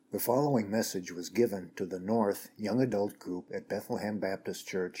The following message was given to the North Young Adult Group at Bethlehem Baptist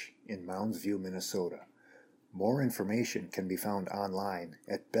Church in Mounds View, Minnesota. More information can be found online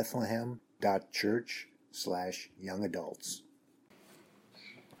at bethlehem.church/youngadults.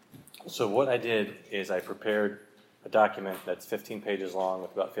 So what I did is I prepared a document that's 15 pages long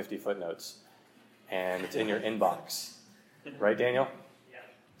with about 50 footnotes, and it's in your inbox. Right, Daniel? Yeah.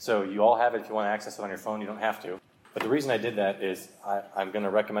 So you all have it. If you want to access it on your phone, you don't have to. But the reason I did that is I'm going to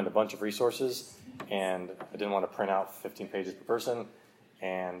recommend a bunch of resources, and I didn't want to print out 15 pages per person,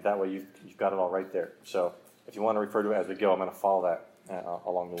 and that way you've got it all right there. So if you want to refer to it as we go, I'm going to follow that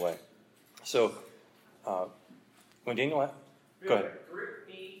along the way. So when Daniel... Go ahead. Group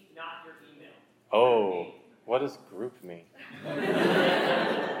me, not your email. Oh, what does group mean?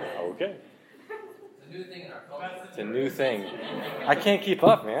 Okay. It's a new thing in our culture. It's a new thing. I can't keep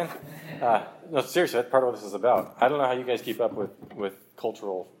up, man. No, seriously, that's part of what this is about. I don't know how you guys keep up with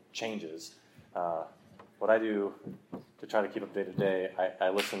cultural changes. What I do to try to keep up day to day, I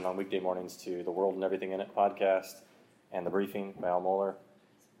listen on weekday mornings to the World and Everything in It podcast and The Briefing by Al Mohler.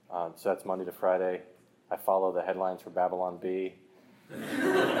 So that's Monday to Friday. I follow the headlines for Babylon Bee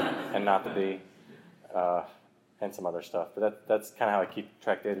and Not the Bee, and some other stuff. But that's kind of how I keep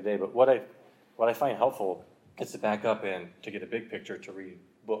track day to day. But what I find helpful is to back up and to get a big picture, to read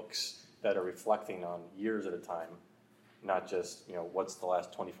books that are reflecting on years at a time, not just, what's the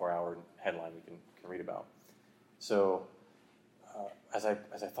last 24-hour headline we can read about. So as I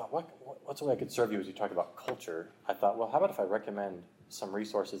thought, what's a way I could serve you as you talk about culture, I thought, well, how about if I recommend some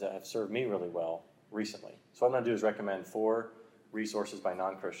resources that have served me really well recently? So what I'm going to do is recommend 4 resources by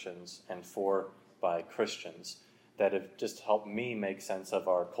non-Christians and 4 by Christians that have just helped me make sense of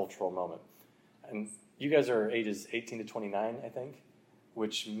our cultural moment. And you guys are ages 18 to 29, I think,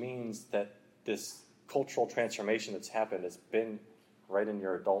 which means that this cultural transformation that's happened has been right in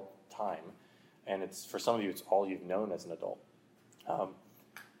your adult time. And it's, for some of you, it's all you've known as an adult. I'm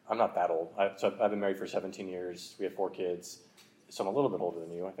not that old. So I've been married for 17 years. We have 4 kids. So I'm a little bit older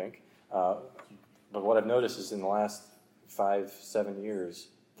than you, I think. But what I've noticed is in the last 5-7 years,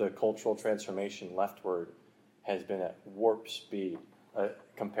 the cultural transformation leftward has been at warp speed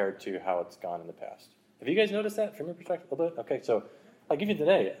compared to how it's gone in the past. Have you guys noticed that from your perspective a little bit? Okay, so I'll give you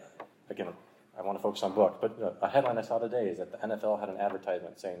today. Again, I want to focus on books, but a headline I saw today is that the NFL had an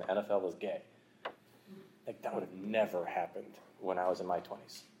advertisement saying the NFL was gay. Like, that would have never happened when I was in my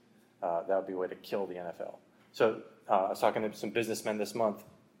 20s. That would be a way to kill the NFL. So I was talking to some businessmen this month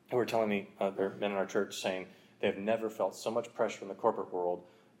who were telling me, they're men in our church, saying they've never felt so much pressure from the corporate world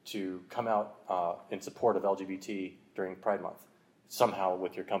to come out in support of LGBT during Pride Month, somehow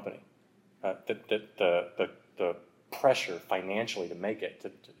with your company. The pressure financially to make it,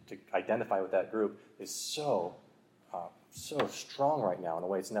 to identify with that group is so strong right now in a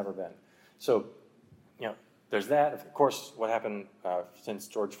way it's never been. So, there's that. Of course, what happened since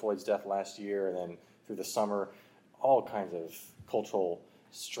George Floyd's death last year and then through the summer, all kinds of cultural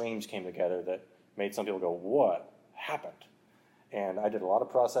streams came together that made some people go, what happened? And I did a lot of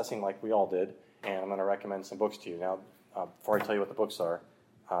processing like we all did, and I'm going to recommend some books to you. Now, before I tell you what the books are,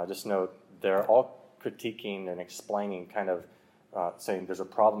 just note they're all critiquing and explaining, kind of saying there's a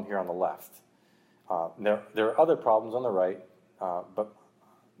problem here on the left. There are other problems on the right, but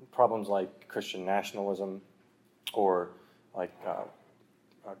problems like Christian nationalism or like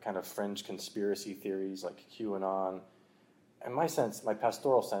kind of fringe conspiracy theories like QAnon. And my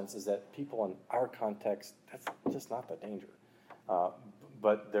pastoral sense is that people in our context, that's just not the danger.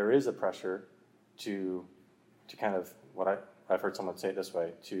 But there is a pressure to kind of, I've heard someone say it this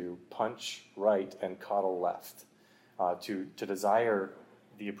way, to punch right and coddle left, to desire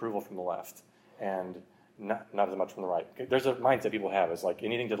the approval from the left, and not as much from the right. There's a mindset people have. It's like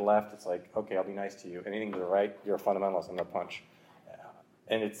anything to the left, it's like, okay, I'll be nice to you. Anything to the right, you're a fundamentalist, I'm going to punch.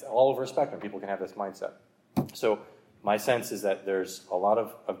 And it's all over a spectrum. People can have this mindset. So my sense is that there's a lot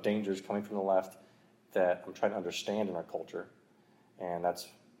of dangers coming from the left that I'm trying to understand in our culture, and that's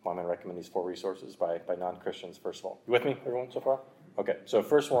why I'm going to recommend these 4 resources by non-Christians, first of all. You with me, everyone, so far? Okay, so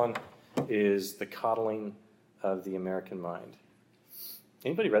first one is The Coddling of the American Mind.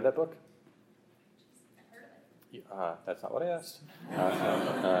 Anybody read that book? That's not what I asked.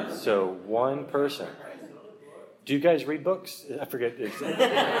 So one person. Do you guys read books? I forget. Okay.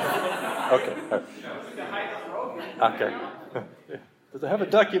 Okay. Does it have a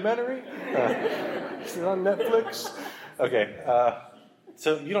documentary? Is it on Netflix? Okay.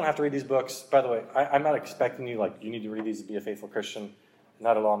 So you don't have to read these books. By the way, I'm not expecting you, you need to read these to be a faithful Christian.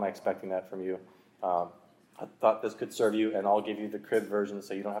 Not at all am I expecting that from you. I thought this could serve you, and I'll give you the crib version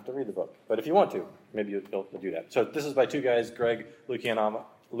so you don't have to read the book. But if you want to, maybe you'll do that. So this is by 2 guys, Greg Lukianov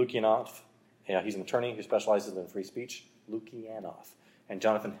Lukianoff. Yeah, he's an attorney who specializes in free speech. Lukianoff. And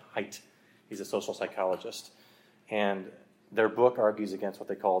Jonathan Haidt. He's a social psychologist. And their book argues against what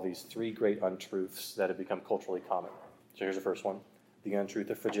they call these three great untruths that have become culturally common. So here's the first one. The untruth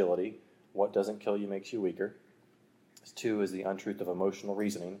of fragility. What doesn't kill you makes you weaker. 2 is the untruth of emotional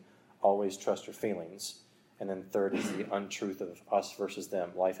reasoning. Always trust your feelings. And then 3rd is the untruth of us versus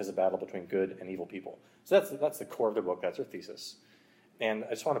them. Life is a battle between good and evil people. So that's the core of the book. That's their thesis. And I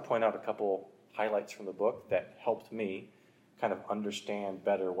just want to point out a couple highlights from the book that helped me kind of understand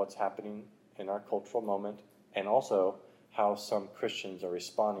better what's happening in our cultural moment and also how some Christians are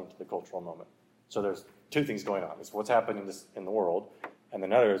responding to the cultural moment. So there's 2 things going on. It's what's happening in the world, and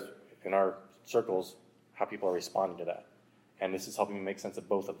then others in our circles, how people are responding to that. And this is helping me make sense of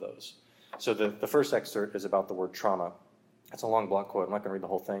both of those. So the first excerpt is about the word trauma. It's a long block quote. I'm not going to read the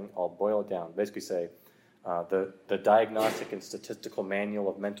whole thing. I'll boil it down. Basically say, the Diagnostic and Statistical Manual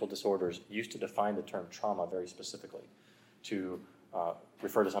of Mental Disorders used to define the term trauma very specifically to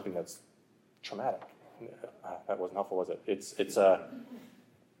refer to something that's traumatic. That wasn't helpful, was it?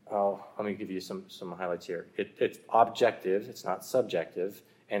 Let me give you some highlights here. It's objective, it's not subjective,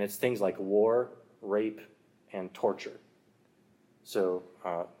 and it's things like war, rape, and torture. So,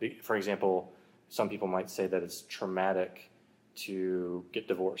 for example, some people might say that it's traumatic to get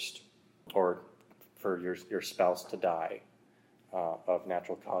divorced or for your spouse to die of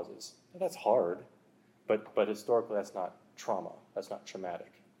natural causes. That's hard, but historically that's not trauma. That's not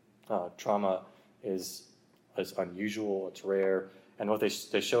traumatic. Trauma is unusual, it's rare, and what they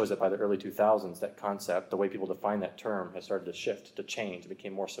show is that by the early 2000s, that concept, the way people define that term, has started to shift, to change. It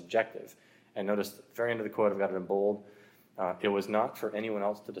became more subjective. And notice the very end of the quote, I've got it in bold, it was not for anyone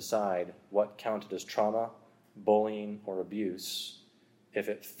else to decide what counted as trauma, bullying, or abuse. If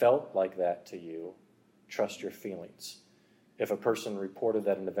it felt like that to you, trust your feelings. If a person reported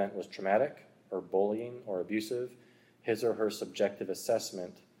that an event was traumatic or bullying or abusive, his or her subjective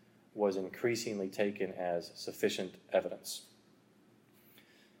assessment was increasingly taken as sufficient evidence.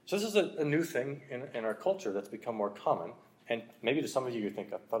 So this is a new thing in our culture that's become more common. And maybe to some of you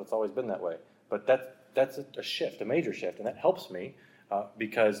think, I thought it's always been that way. But that's a shift, a major shift. And that helps me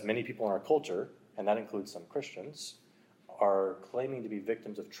because many people in our culture, and that includes some Christians, are claiming to be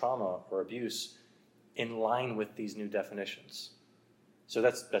victims of trauma or abuse in line with these new definitions. So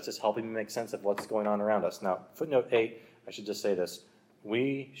that's just helping me make sense of what's going on around us. Now, footnote 8, I should just say this.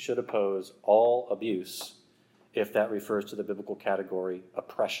 We should oppose all abuse if that refers to the biblical category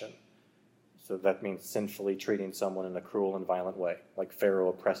oppression. So that means sinfully treating someone in a cruel and violent way, like Pharaoh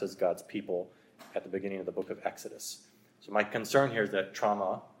oppresses God's people at the beginning of the book of Exodus. So my concern here is that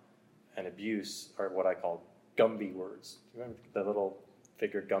trauma and abuse are what I call Gumby words. Do you remember the little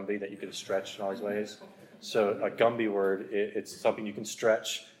figure Gumby that you can stretch in all these ways? So a Gumby word, it's something you can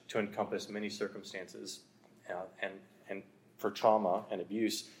stretch to encompass many circumstances. And for trauma and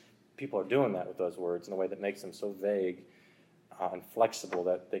abuse, people are doing that with those words in a way that makes them so vague and flexible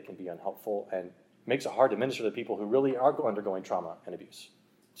that they can be unhelpful and makes it hard to minister to people who really are undergoing trauma and abuse.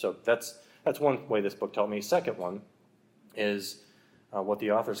 So that's one way this book taught me. Second one is what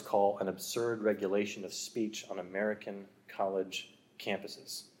the authors call an absurd regulation of speech on American college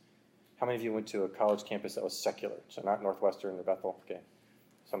campuses. How many of you went to a college campus that was secular? So not Northwestern or Bethel? Okay.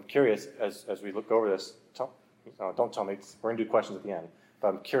 So I'm curious, as we look over this, don't tell me, we're going to do questions at the end, but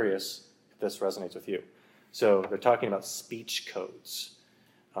I'm curious if this resonates with you. So they're talking about speech codes.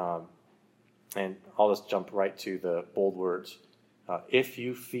 And I'll just jump right to the bold words. If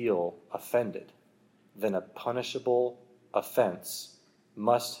you feel offended, then a punishable offense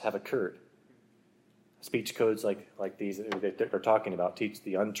must have occurred. Speech codes like these that they're talking about teach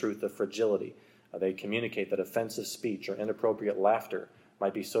the untruth of fragility. They communicate that offensive speech or inappropriate laughter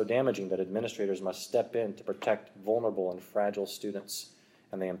might be so damaging that administrators must step in to protect vulnerable and fragile students.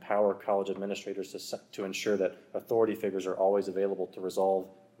 And they empower college administrators to ensure that authority figures are always available to resolve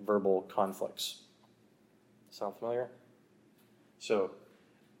verbal conflicts. Sound familiar? So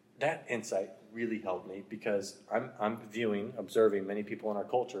that insight really helped me because I'm observing many people in our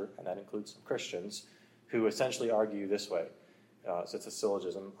culture, and that includes some Christians, who essentially argue this way. So it's a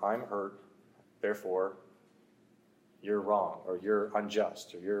syllogism. I'm hurt, therefore you're wrong, or you're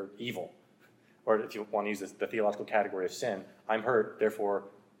unjust, or you're evil. Or if you want to use the theological category of sin, I'm hurt, therefore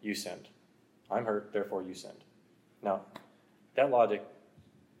you sinned. I'm hurt, therefore you sinned. Now, that logic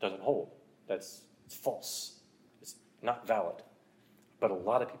doesn't hold. It's false. It's not valid. But a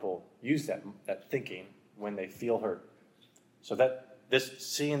lot of people use that thinking when they feel hurt. So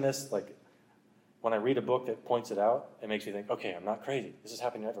seeing this, like when I read a book that points it out, it makes me think, okay, I'm not crazy. This is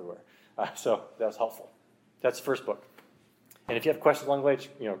happening everywhere. So that was helpful. That's the first book. And if you have questions along the way,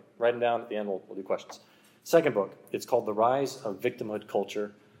 write them down. At the end, we'll do questions. Second book, it's called The Rise of Victimhood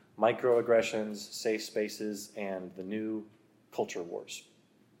Culture, Microaggressions, Safe Spaces, and the New Culture Wars.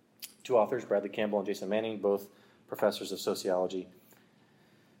 Two authors, Bradley Campbell and Jason Manning, both professors of sociology.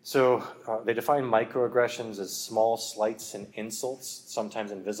 So they define microaggressions as small slights and insults,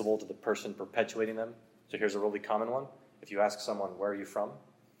 sometimes invisible to the person perpetuating them. So here's a really common one. If you ask someone, where are you from?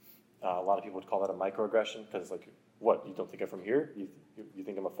 A lot of people would call that a microaggression because it's like, what, you don't think I'm from here? You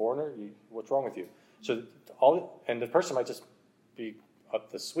think I'm a foreigner? What's wrong with you? So and the person might just be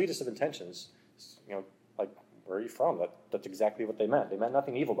the sweetest of intentions, like, where are you from? That's exactly what they meant. They meant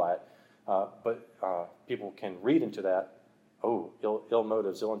nothing evil by it. But people can read into that, ill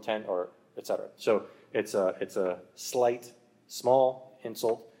motives, ill intent, or etc. So it's a slight, small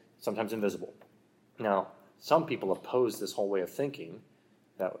insult, sometimes invisible. Now, some people oppose this whole way of thinking.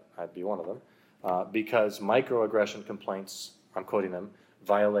 I'd be one of them, because microaggression complaints, I'm quoting them,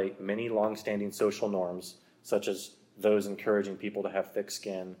 violate many long-standing social norms, such as those encouraging people to have thick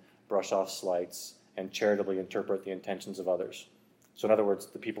skin, brush off slights, and charitably interpret the intentions of others. So in other words,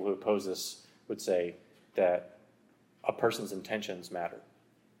 the people who oppose this would say that a person's intentions matter.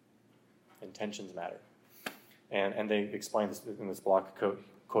 Intentions matter. And they explain this in this block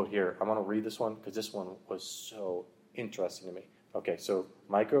quote here. I want to read this one because this one was so interesting to me. Okay, so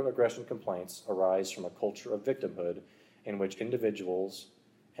microaggression complaints arise from a culture of victimhood in which individuals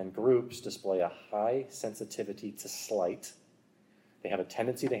and groups display a high sensitivity to slight. They have a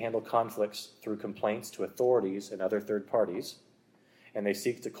tendency to handle conflicts through complaints to authorities and other third parties, and they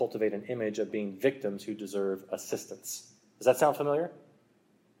seek to cultivate an image of being victims who deserve assistance. Does that sound familiar?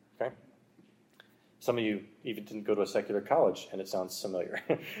 Okay. Some of you even didn't go to a secular college, and it sounds familiar.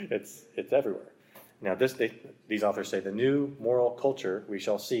 It's everywhere. Now, these authors say the new moral culture we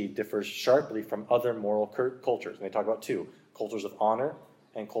shall see differs sharply from other moral cultures. And they talk about two, cultures of honor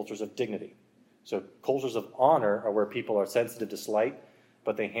and cultures of dignity. So cultures of honor are where people are sensitive to slight,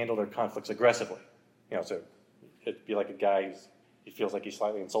 but they handle their conflicts aggressively. So it'd be like a guy he feels like he's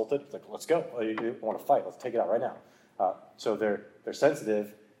slightly insulted. It's like, let's go. You want to fight. Let's take it out right now. So they're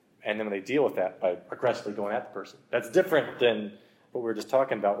sensitive, and then when they deal with that by aggressively going at the person. That's different than what we were just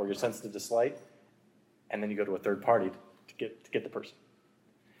talking about, where you're sensitive to slight, and then you go to a third party to get the person.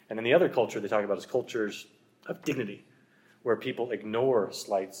 And then the other culture they talk about is cultures of dignity, where people ignore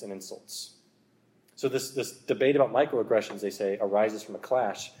slights and insults. So this debate about microaggressions, they say, arises from a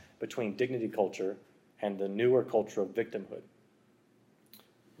clash between dignity culture and the newer culture of victimhood.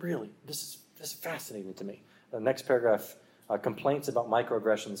 Really, this is fascinating to me. The next paragraph, complaints about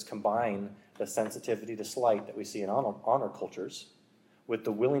microaggressions combine the sensitivity to slight that we see in honor cultures with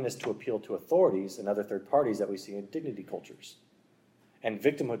the willingness to appeal to authorities and other third parties that we see in dignity cultures. And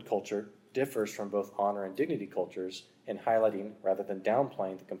victimhood culture differs from both honor and dignity cultures in highlighting rather than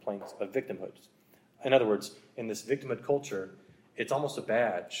downplaying the complaints of victimhood. In other words, in this victimhood culture, it's almost a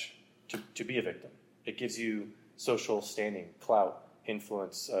badge to be a victim. It gives you social standing, clout,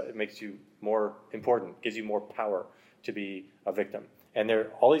 influence. It makes you more important, gives you more power to be a victim. And there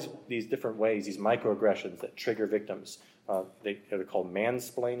are all these different ways, these microaggressions that trigger victims. They're called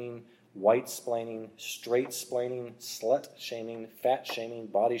mansplaining, white-splaining, straight-splaining, slut-shaming, fat-shaming,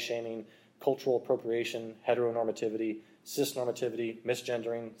 body-shaming, cultural appropriation, heteronormativity, cisnormativity,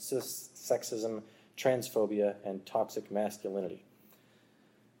 misgendering, cis-sexism, transphobia, and toxic masculinity.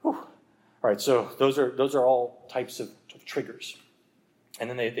 Whew. All right, so those are all types of triggers. And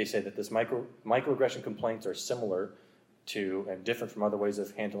then they say that this microaggression complaints are similar to and different from other ways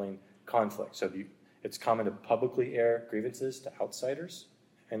of handling conflict. So it's common to publicly air grievances to outsiders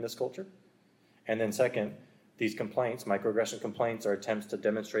in this culture. And then second, these complaints, microaggression complaints, are attempts to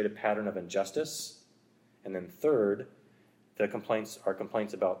demonstrate a pattern of injustice. And then third, the complaints are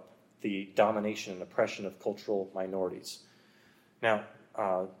complaints about the domination and oppression of cultural minorities. Now,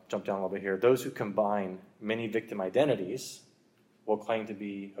 jump down a little bit here. Those who combine many victim identities will claim to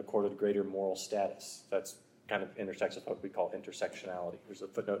be accorded greater moral status. That's kind of intersects with what we call intersectionality. There's a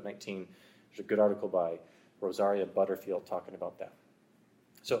footnote 19. There's a good article by Rosaria Butterfield talking about that.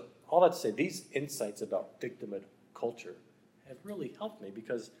 So all that to say, these insights about victimhood culture have really helped me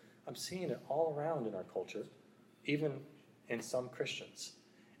because I'm seeing it all around in our culture, even in some Christians.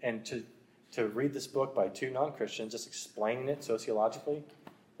 And to read this book by two non-Christians, just explaining it sociologically,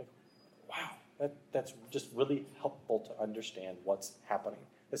 like, wow, that's just really helpful to understand what's happening.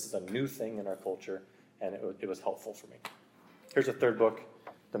 This is a new thing in our culture, and it was helpful for me. Here's a third book,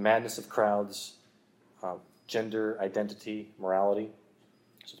 The Madness of Crowds, Gender, Identity, Morality.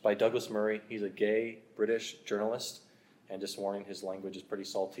 So it's by Douglas Murray. He's a gay British journalist, and just warning, his language is pretty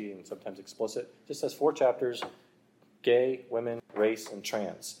salty and sometimes explicit. Just has 4 chapters, gay, women, race, and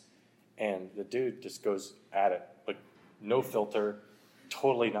trans. And the dude just goes at it, like no filter,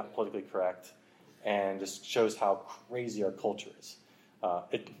 totally not politically correct, and just shows how crazy our culture is.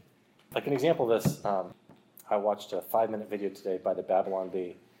 Like an example of this, I watched a 5-minute video today by the Babylon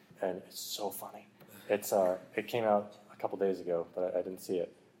Bee, and it's so funny. It came out a couple days ago, but I didn't see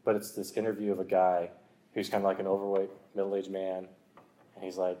it. But it's this interview of a guy who's kind of like an overweight, middle-aged man, and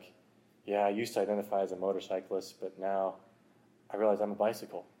he's like, yeah, I used to identify as a motorcyclist, but now I realize I'm a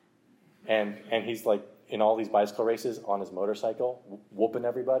bicycle. And he's like in all these bicycle races on his motorcycle, whooping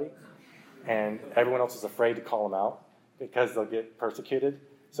everybody, and everyone else is afraid to call him out because they'll get persecuted.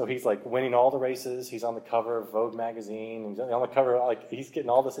 So he's like winning all the races. He's on the cover of Vogue magazine. He's on the cover, like he's getting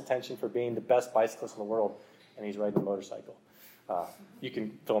all this attention for being the best bicyclist in the world, and he's riding a motorcycle. You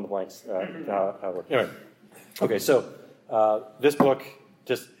can fill in the blanks. How it works. Anyway, okay. So this book,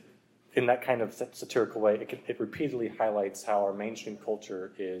 just in that kind of satirical way, it repeatedly highlights how our mainstream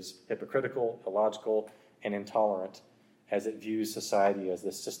culture is hypocritical, illogical, and intolerant as it views society as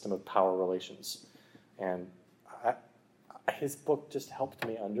this system of power relations. And his book just helped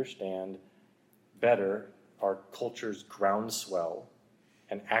me understand better our culture's groundswell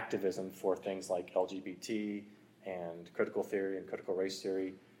and activism for things like LGBT and critical theory and critical race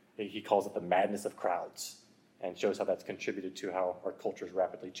theory. He calls it the madness of crowds and shows how that's contributed to how our culture is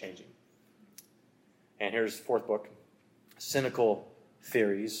rapidly changing. And here's the fourth book, Cynical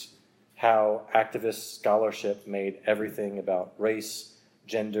Theories, How Activist Scholarship Made Everything About Race,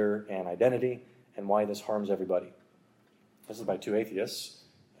 Gender, and Identity, and Why This Harms Everybody. This is by two atheists,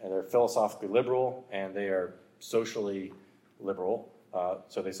 and they're philosophically liberal, and they are socially liberal.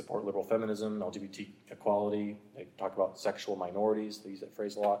 So they support liberal feminism, LGBT equality. They talk about sexual minorities. They use that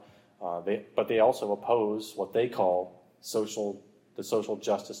phrase a lot. But they also oppose what they call the social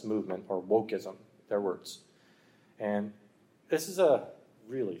justice movement, or wokeism, their words. And this is a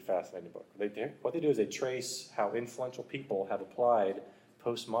really fascinating book. What they do is they trace how influential people have applied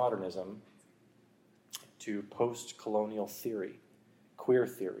postmodernism to post-colonial theory, queer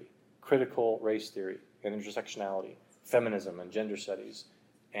theory, critical race theory, and intersectionality, feminism and gender studies,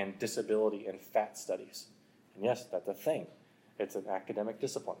 and disability and fat studies. And yes, that's a thing. It's an academic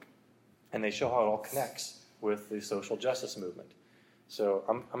discipline. And they show how it all connects with the social justice movement. So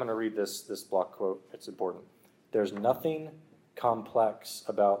I'm going to read this block quote. It's important. There's nothing complex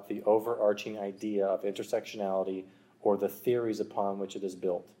about the overarching idea of intersectionality or the theories upon which it is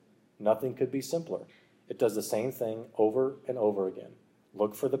built. Nothing could be simpler. It does the same thing over and over again.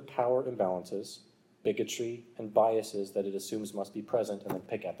 Look for the power imbalances, bigotry, and biases that it assumes must be present, and then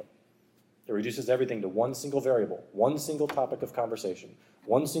pick at them. It reduces everything to one single variable, one single topic of conversation,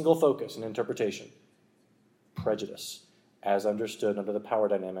 one single focus and interpretation: prejudice, as understood under the power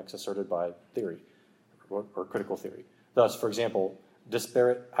dynamics asserted by theory or critical theory. Thus, for example,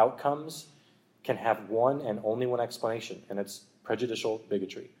 disparate outcomes can have one and only one explanation, and it's prejudicial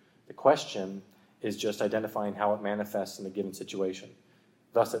bigotry. The question is just identifying how it manifests in a given situation.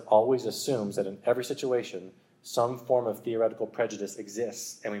 Thus, it always assumes that in every situation, some form of theoretical prejudice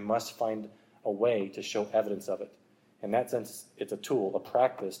exists, and we must find a way to show evidence of it. In that sense, it's a tool, a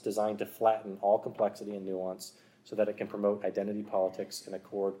practice designed to flatten all complexity and nuance so that it can promote identity politics in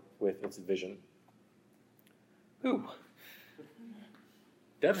accord with its vision. Ooh.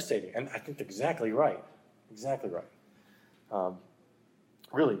 Devastating, and I think exactly right. Exactly right.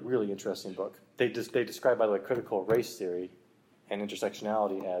 Really, really interesting book. They describe, by the way, critical race theory and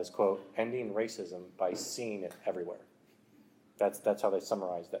intersectionality as, quote, ending racism by seeing it everywhere. That's how they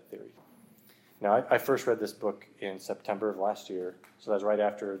summarize that theory. Now, I first read this book in September of last year, so that was right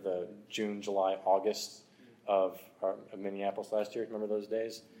after the June, July, August of Minneapolis last year. Remember those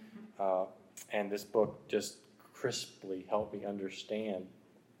days? And this book just crisply helped me understand,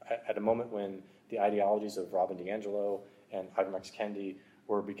 at a moment when the ideologies of Robin DiAngelo and Ibram X. Kendi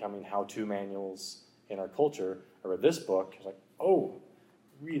were becoming how-to manuals in our culture. I read this book. I was like, oh,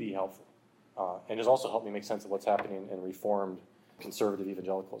 really helpful. And it's also helped me make sense of what's happening in Reformed conservative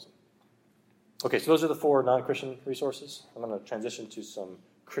evangelicalism. Okay, so those are the 4 non-Christian resources. I'm going to transition to some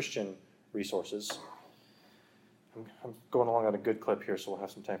Christian resources. I'm going along on a good clip here, so we'll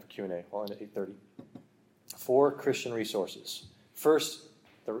have some time for Q&A. We'll end at 8:30. 4 Christian resources. First,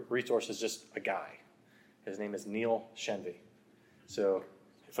 the resource is just a guy. His name is Neil Shenvi. So,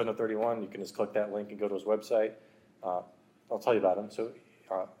 footnote 31, you can just click that link and go to his website. I'll tell you about him. So,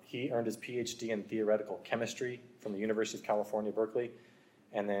 he earned his PhD in theoretical chemistry from the University of California, Berkeley.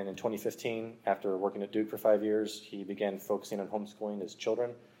 And then in 2015, after working at Duke for 5 years, he began focusing on homeschooling his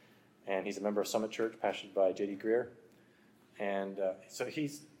children. And he's a member of Summit Church, pastored by J.D. Greear. And so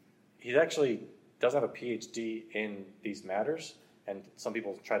he's actually doesn't have a PhD in these matters, and some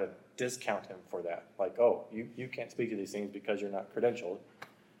people try to discount him for that. Like, oh, you can't speak to these things because you're not credentialed.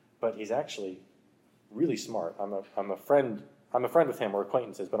 But he's actually really smart. I'm a friend with him, or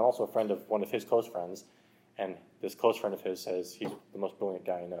acquaintances, but I'm also a friend of one of his close friends. And this close friend of his says he's the most brilliant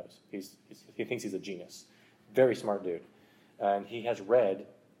guy he knows. He thinks he's a genius. Very smart dude. And he has read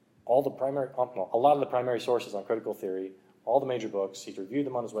a lot of the primary sources on critical theory, all the major books. He's reviewed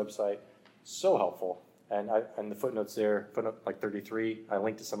them on his website. So helpful. And the footnotes there, footnote like 33, I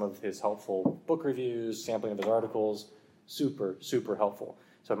linked to some of his helpful book reviews, sampling of his articles. Super, super helpful.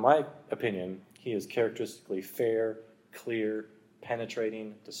 So in my opinion, he is characteristically fair, clear,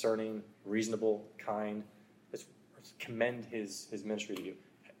 penetrating, discerning, reasonable, kind. Let's commend his ministry to you.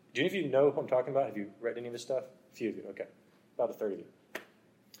 Do any of you know who I'm talking about? Have you read any of this stuff? A few of you, okay. About a third of you.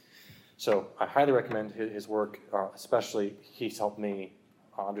 So I highly recommend his work, especially he's helped me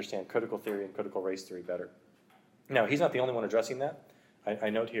understand critical theory and critical race theory better. Now, he's not the only one addressing that. I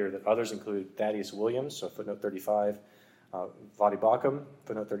note here that others include Thaddeus Williams, so footnote 35, Vadi Bakum,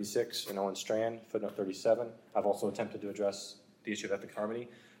 footnote 36, and Owen Strand, footnote 37. I've also attempted to address the issue of ethnic harmony.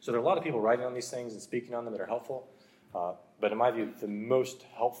 So there are a lot of people writing on these things and speaking on them that are helpful. But in my view, the most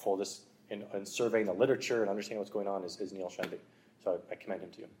helpful in surveying the literature and understanding what's going on is Neil Shenvi. So I commend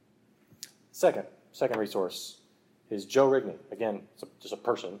him to you. Second resource is Joe Rigney. Again, it's just a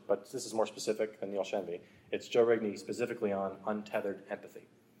person, but this is more specific than Neil Shenvi. It's Joe Rigney specifically on untethered empathy.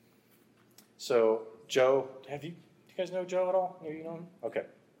 So Joe, do you guys know Joe at all? You know him? Okay.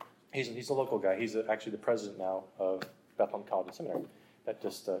 He's a local guy. He's actually the president now of Bethlehem College and Seminary. That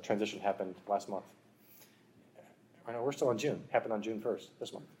just transition happened last month. I know we're still in June. Happened on June 1st,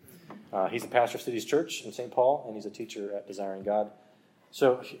 this month. He's the pastor of Cities Church in St. Paul, and he's a teacher at Desiring God.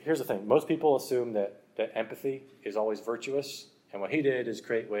 So here's the thing. Most people assume that empathy is always virtuous, and what he did is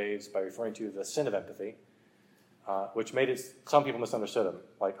create waves by referring to the sin of empathy, which made some people misunderstood him.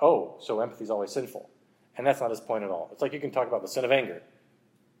 Like, oh, so empathy is always sinful. And that's not his point at all. It's like you can talk about the sin of anger.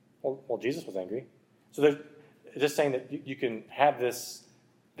 Well, Jesus was angry. So they're just saying that you can have this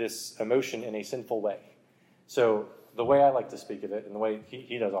emotion in a sinful way. So the way I like to speak of it, and the way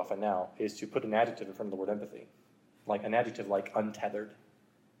he does often now, is to put an adjective in front of the word empathy. Like an adjective like untethered.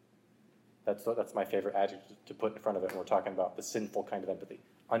 That's my favorite adjective to put in front of it when we're talking about the sinful kind of empathy.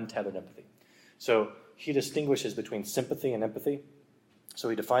 Untethered empathy. So he distinguishes between sympathy and empathy. So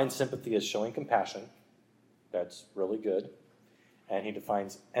he defines sympathy as showing compassion. That's really good. And he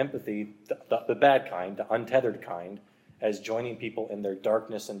defines empathy, the bad kind, the untethered kind, as joining people in their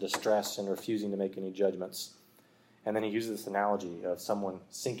darkness and distress and refusing to make any judgments. And then he uses this analogy of someone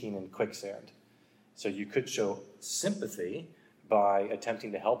sinking in quicksand. So you could show sympathy by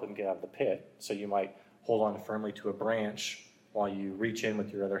attempting to help him get out of the pit. So you might hold on firmly to a branch while you reach in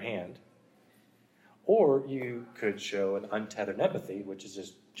with your other hand. Or you could show an untethered empathy, which is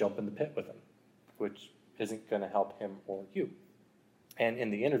just jump in the pit with him, which isn't going to help him or you. And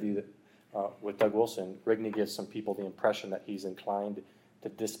in the interview with Doug Wilson, Rigney gives some people the impression that he's inclined to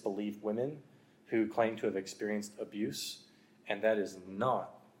disbelieve women who claim to have experienced abuse, and that is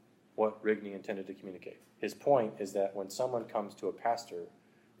not what Rigney intended to communicate. His point is that when someone comes to a pastor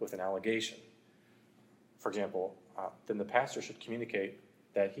with an allegation, for example, then the pastor should communicate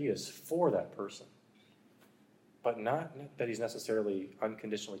that he is for that person, but not that he's necessarily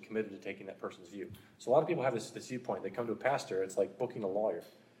unconditionally committed to taking that person's view. So a lot of people have this viewpoint. They come to a pastor, it's like booking a lawyer.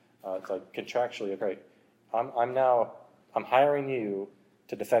 It's like contractually, okay, I'm hiring you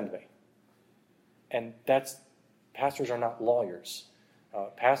to defend me. And pastors are not lawyers.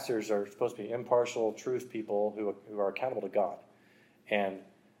 Pastors are supposed to be impartial, truth people who are accountable to God. And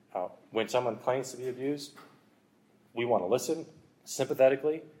when someone claims to be abused, we want to listen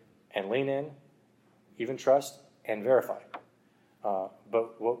sympathetically and lean in, even trust, and verify.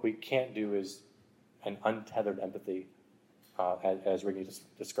 But what we can't do is an untethered empathy, as Rigney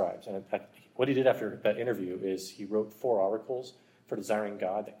describes. And what he did after that interview is he wrote 4 articles for Desiring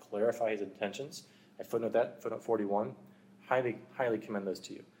God that clarify his intentions. I footnote 41. Highly, highly commend those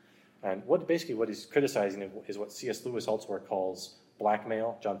to you. And what he's criticizing is what C.S. Lewis elsewhere calls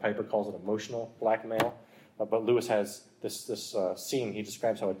blackmail. John Piper calls it emotional blackmail. But Lewis has this scene. He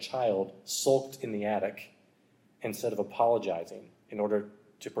describes how a child sulked in the attic instead of apologizing in order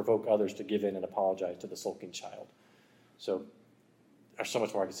to provoke others to give in and apologize to the sulking child. So there's so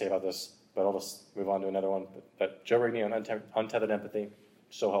much more I could say about this, but I'll just move on to another one. But Joe Rigney on untethered empathy,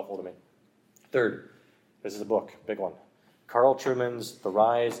 so helpful to me. Third, this is a book, big one. Carl Trueman's The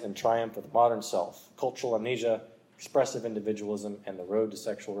Rise and Triumph of the Modern Self, Cultural Amnesia, Expressive Individualism, and the Road to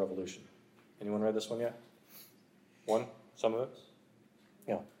Sexual Revolution. Anyone read this one yet? One? Some of it?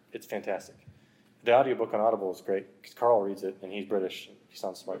 Yeah, it's fantastic. The audiobook on Audible is great because Carl reads it, and he's British. He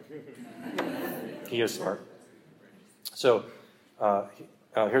sounds smart. He is smart. So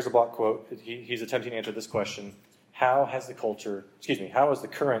here's a block quote. He's attempting to answer this question. How has the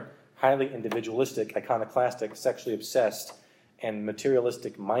current highly individualistic, iconoclastic, sexually obsessed, and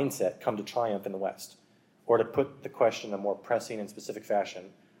materialistic mindset come to triumph in the West? Or to put the question in a more pressing and specific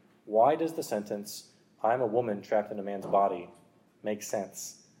fashion, why does the sentence, "I'm a woman trapped in a man's body," make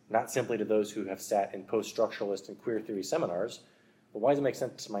sense? Not simply to those who have sat in post-structuralist and queer theory seminars, but why does it make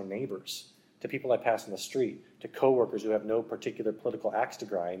sense to my neighbors, to people I pass on the street, to coworkers who have no particular political axe to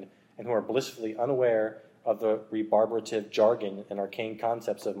grind and who are blissfully unaware of the rebarbative jargon and arcane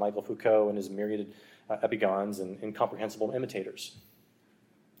concepts of Michael Foucault and his myriad epigons and incomprehensible imitators?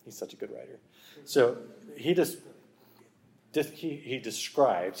 He's such a good writer. So he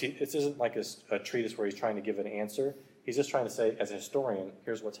describes, this isn't like a treatise where he's trying to give an answer. He's just trying to say, as a historian,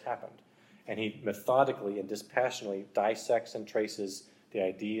 here's what's happened. And he methodically and dispassionately dissects and traces the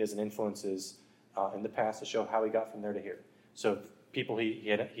ideas and influences in the past to show how he got from there to here. So people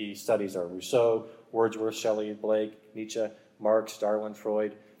he studies are Rousseau, Wordsworth, Shelley, Blake, Nietzsche, Marx, Darwin,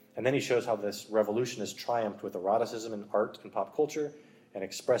 Freud. And then he shows how this revolution has triumphed with eroticism in art and pop culture, and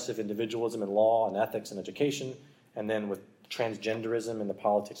expressive individualism in law and ethics and education, and then with transgenderism and the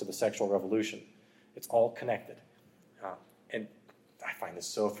politics of the sexual revolution. It's all connected. And I find this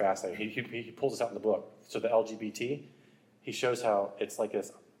so fascinating. He pulls this out in the book. So the LGBT, he shows how it's like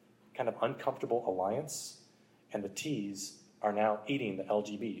this kind of uncomfortable alliance, and the T's are now eating the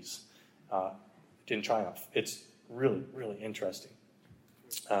LGBs in triumph. It's really, really interesting.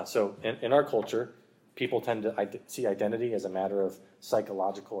 So in our culture, people tend to see identity as a matter of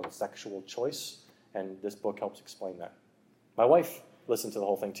psychological and sexual choice, and this book helps explain that. My wife listened to the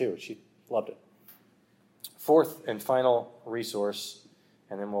whole thing too. She loved it. Fourth and final resource,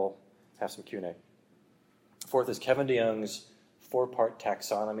 and then we'll have some Q&A. Fourth is Kevin DeYoung's 4-part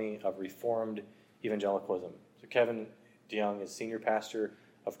taxonomy of Reformed evangelicalism. So Kevin DeYoung is senior pastor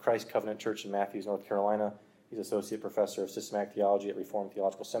of Christ Covenant Church in Matthews, North Carolina. He's associate professor of systematic theology at Reformed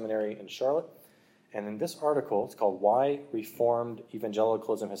Theological Seminary in Charlotte. And in this article, it's called Why Reformed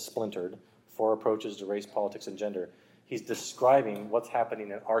Evangelicalism Has Splintered, 4 Approaches to Race, Politics, and Gender. He's describing what's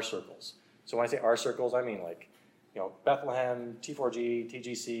happening in our circles. So when I say our circles, I mean like, Bethlehem, T4G,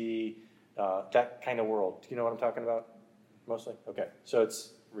 TGC, that kind of world. Do you know what I'm talking about? Mostly? Okay. So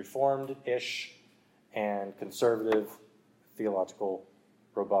it's Reformed-ish and conservative, theological,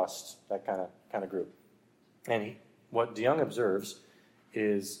 robust, that kind of group. And what DeYoung observes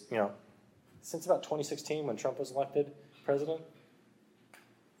is, since about 2016 when Trump was elected president,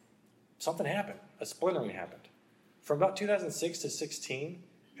 something happened. A splintering happened. From about 2006 to 16,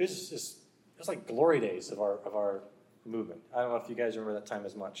 it was like glory days of our movement. I don't know if you guys remember that time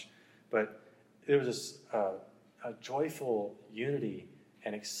as much, but there was this a joyful unity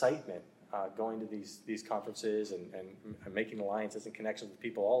and excitement going to these conferences and making alliances and connections with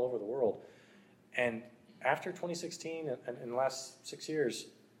people all over the world. And after 2016 and in the last 6 years,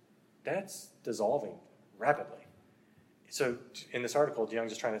 that's dissolving rapidly. So in this article, DeYoung's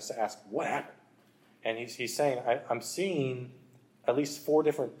just trying to ask, what happened? And he's saying, I'm seeing at least 4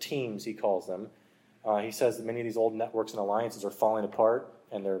 different teams, he calls them. He says that many of these old networks and alliances are falling apart,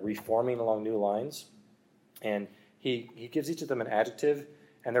 and they're reforming along new lines. And he gives each of them an adjective,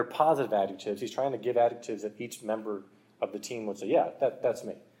 and they're positive adjectives. He's trying to give adjectives that each member of the team would say, yeah, that's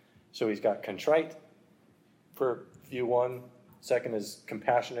me. So he's got contrite for view 1. Second is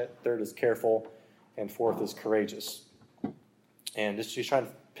compassionate. Third is careful. And fourth is courageous. And he's trying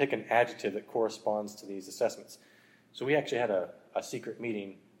to pick an adjective that corresponds to these assessments. So we actually had a secret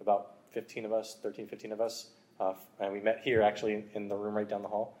meeting, about 15 of us, and we met here actually in the room right down the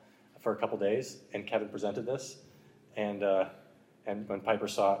hall for a couple days, and Kevin presented this, and when Piper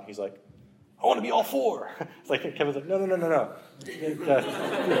saw it, he's like, I want to be all 4. It's like, Kevin's like, no. It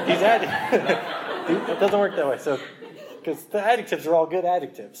doesn't work that way. So, because the adjectives are all good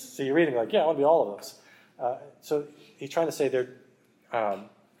adjectives. So you're reading like, yeah, I want to be all of those. So he's trying to say there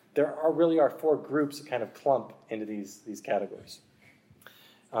are 4 groups that kind of clump into these categories.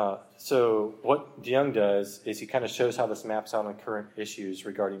 So what DeYoung does is he kind of shows how this maps out on current issues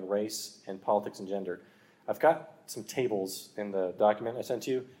regarding race and politics and gender. I've got some tables in the document I sent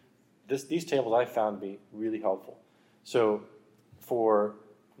you. These tables I found to be really helpful. So for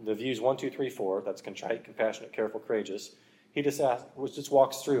the views 1, 2, 3, 4, that's contrite, compassionate, careful, courageous, he just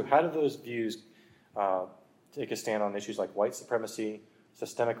walks through how do those views take a stand on issues like white supremacy,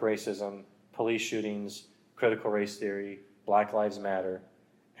 systemic racism, police shootings, critical race theory, Black Lives Matter,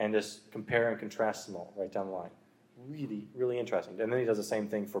 and just compare and contrast them all right down the line. Really, really interesting. And then he does the same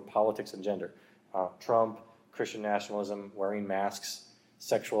thing for politics and gender. Trump, Christian nationalism, wearing masks,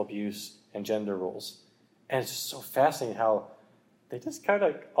 sexual abuse, and gender roles. And it's just so fascinating how they just kind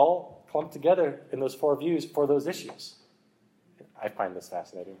of all clump together in those 4 views for those issues. I find this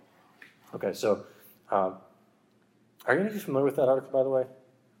fascinating. Okay, so are any of you familiar with that article, by the way?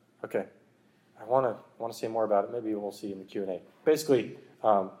 Okay. I want to say more about it. Maybe we'll see in the Q&A. Basically,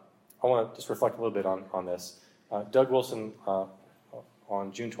 I want to just reflect a little bit on this. Doug Wilson,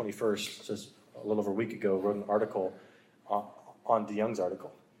 on June 21st, just a little over a week ago, wrote an article on DeYoung's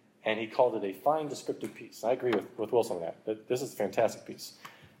article. And he called it a fine descriptive piece. I agree with Wilson on that. This is a fantastic piece.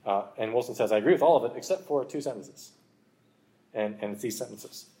 And Wilson says, I agree with all of it except for 2 sentences. And it's these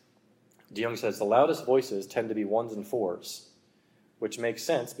sentences. DeYoung says, the loudest voices tend to be 1s and 4s, which makes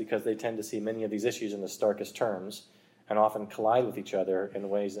sense because they tend to see many of these issues in the starkest terms and often collide with each other in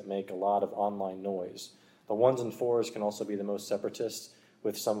ways that make a lot of online noise. The 1s and 4s can also be the most separatist,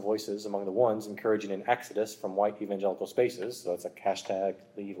 with some voices among the 1s encouraging an exodus from white evangelical spaces, so it's a hashtag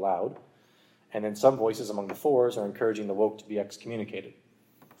leave loud, and then some voices among the 4s are encouraging the woke to be excommunicated.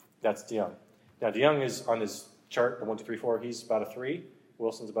 That's DeYoung. Now DeYoung is on his chart, the 1, 2, 3, 4, he's about a 3,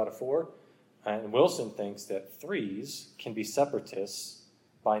 Wilson's about a 4, and Wilson thinks that 3s can be separatists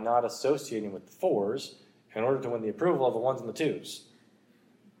by not associating with the 4s in order to win the approval of the 1s and the 2s.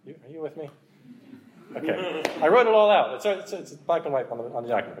 Are you with me? Okay, I wrote it all out. It's black and white on the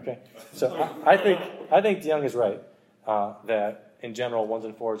document. Okay, so I think DeYoung is right that in general 1s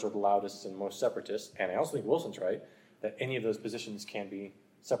and 4s are the loudest and most separatists, and I also think Wilson's right that any of those positions can be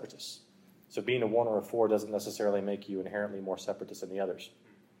separatists. So being a 1 or a 4 doesn't necessarily make you inherently more separatist than the others.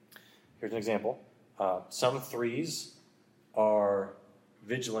 Here's an example. Some 3s are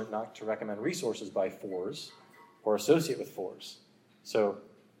vigilant not to recommend resources by 4s or associate with 4s. So.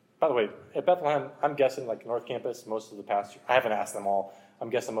 By the way, at Bethlehem, I'm guessing, like North Campus, most of the pastors, I haven't asked them all, I'm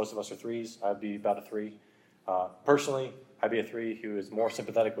guessing most of us are 3s. I'd be about a 3. Personally, I'd be a 3 who is more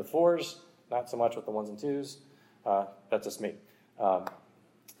sympathetic with 4s, not so much with the 1s and 2s. That's just me.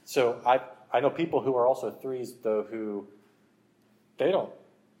 So I know people who are also 3s, though, who they don't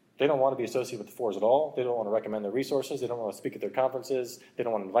want to be associated with the 4s at all. They don't want to recommend their resources. They don't want to speak at their conferences. They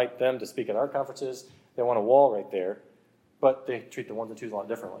don't want to invite them to speak at our conferences. They want a wall right there. But they treat the 1s and 2s a lot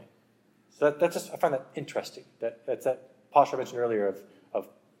differently. So that's just, I find that interesting. That's that posture I mentioned earlier of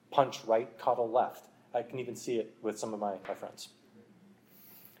punch right, coddle left. I can even see it with some of my friends.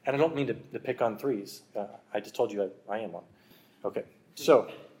 And I don't mean to pick on 3s. I just told you I am one. Okay,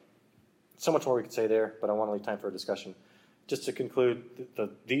 so much more we could say there, but I want to leave time for a discussion. Just to conclude,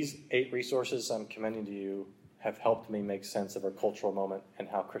 these 8 resources I'm commending to you have helped me make sense of our cultural moment and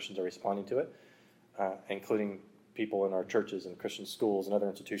how Christians are responding to it, including people in our churches and Christian schools and other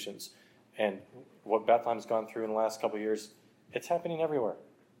institutions. And what Bethlehem's gone through in the last couple of years, it's happening everywhere.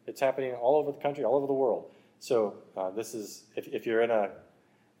 It's happening all over the country, all over the world. So this is, if you're in a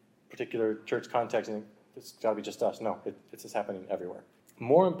particular church context and it's got to be just us, no, it's just happening everywhere.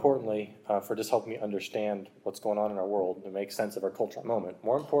 More importantly, for just helping me understand what's going on in our world and make sense of our cultural moment,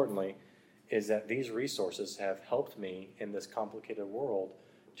 more importantly is that these resources have helped me in this complicated world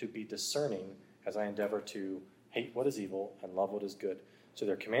to be discerning as I endeavor to hate what is evil and love what is good. So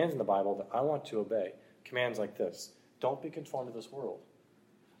there are commands in the Bible that I want to obey. Commands like this: don't be conformed to this world,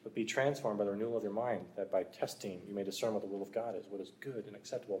 but be transformed by the renewal of your mind, that by testing you may discern what the will of God is, what is good and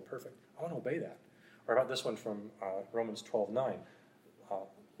acceptable and perfect. I want to obey that. Or about this one from Romans 12:9.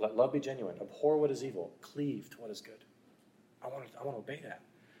 Let love be genuine. Abhor what is evil. Cleave to what is good. I want to obey that.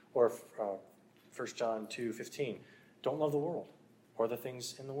 Or 1 John 2:15. Don't love the world or the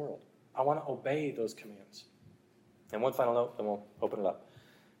things in the world. I want to obey those commands. And one final note, then we'll open it up.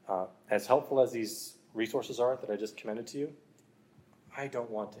 As helpful as these resources are that I just commended to you, I don't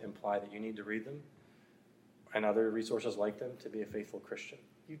want to imply that you need to read them and other resources like them to be a faithful Christian.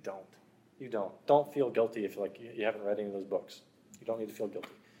 You don't. You don't. Don't feel guilty if you haven't read any of those books. You don't need to feel guilty.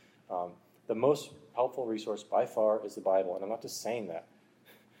 The most helpful resource by far is the Bible, and I'm not just saying that.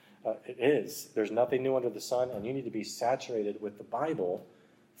 It is. There's nothing new under the sun, and you need to be saturated with the Bible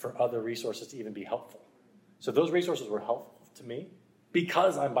for other resources to even be helpful. So those resources were helpful to me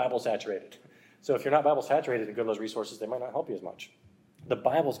because I'm Bible saturated. So if you're not Bible saturated and go to those resources, they might not help you as much. The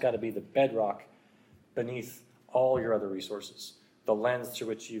Bible's got to be the bedrock beneath all your other resources, the lens through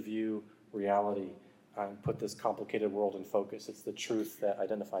which you view reality and put this complicated world in focus. It's the truth that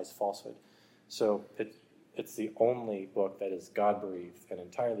identifies falsehood. So it's the only book that is God-breathed and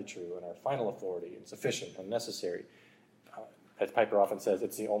entirely true and our final authority and sufficient and necessary. As Piper often says,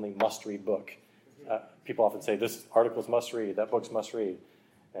 it's the only must-read book. People often say, this article's must-read, that book's must-read.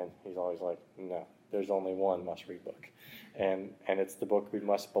 And he's always like, no, there's only one must-read book. And it's the book we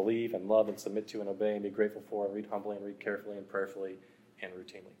must believe and love and submit to and obey and be grateful for and read humbly and read carefully and prayerfully and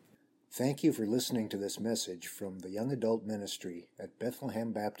routinely. Thank you for listening to this message from the Young Adult Ministry at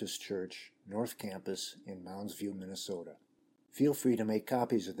Bethlehem Baptist Church, North Campus in Mounds View, Minnesota. Feel free to make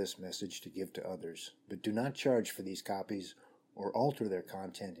copies of this message to give to others, but do not charge for these copies or alter their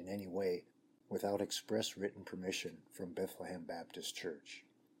content in any way without express written permission from Bethlehem Baptist Church.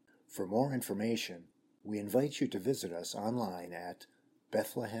 For more information, we invite you to visit us online at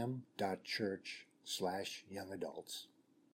bethlehem.church/youngadults.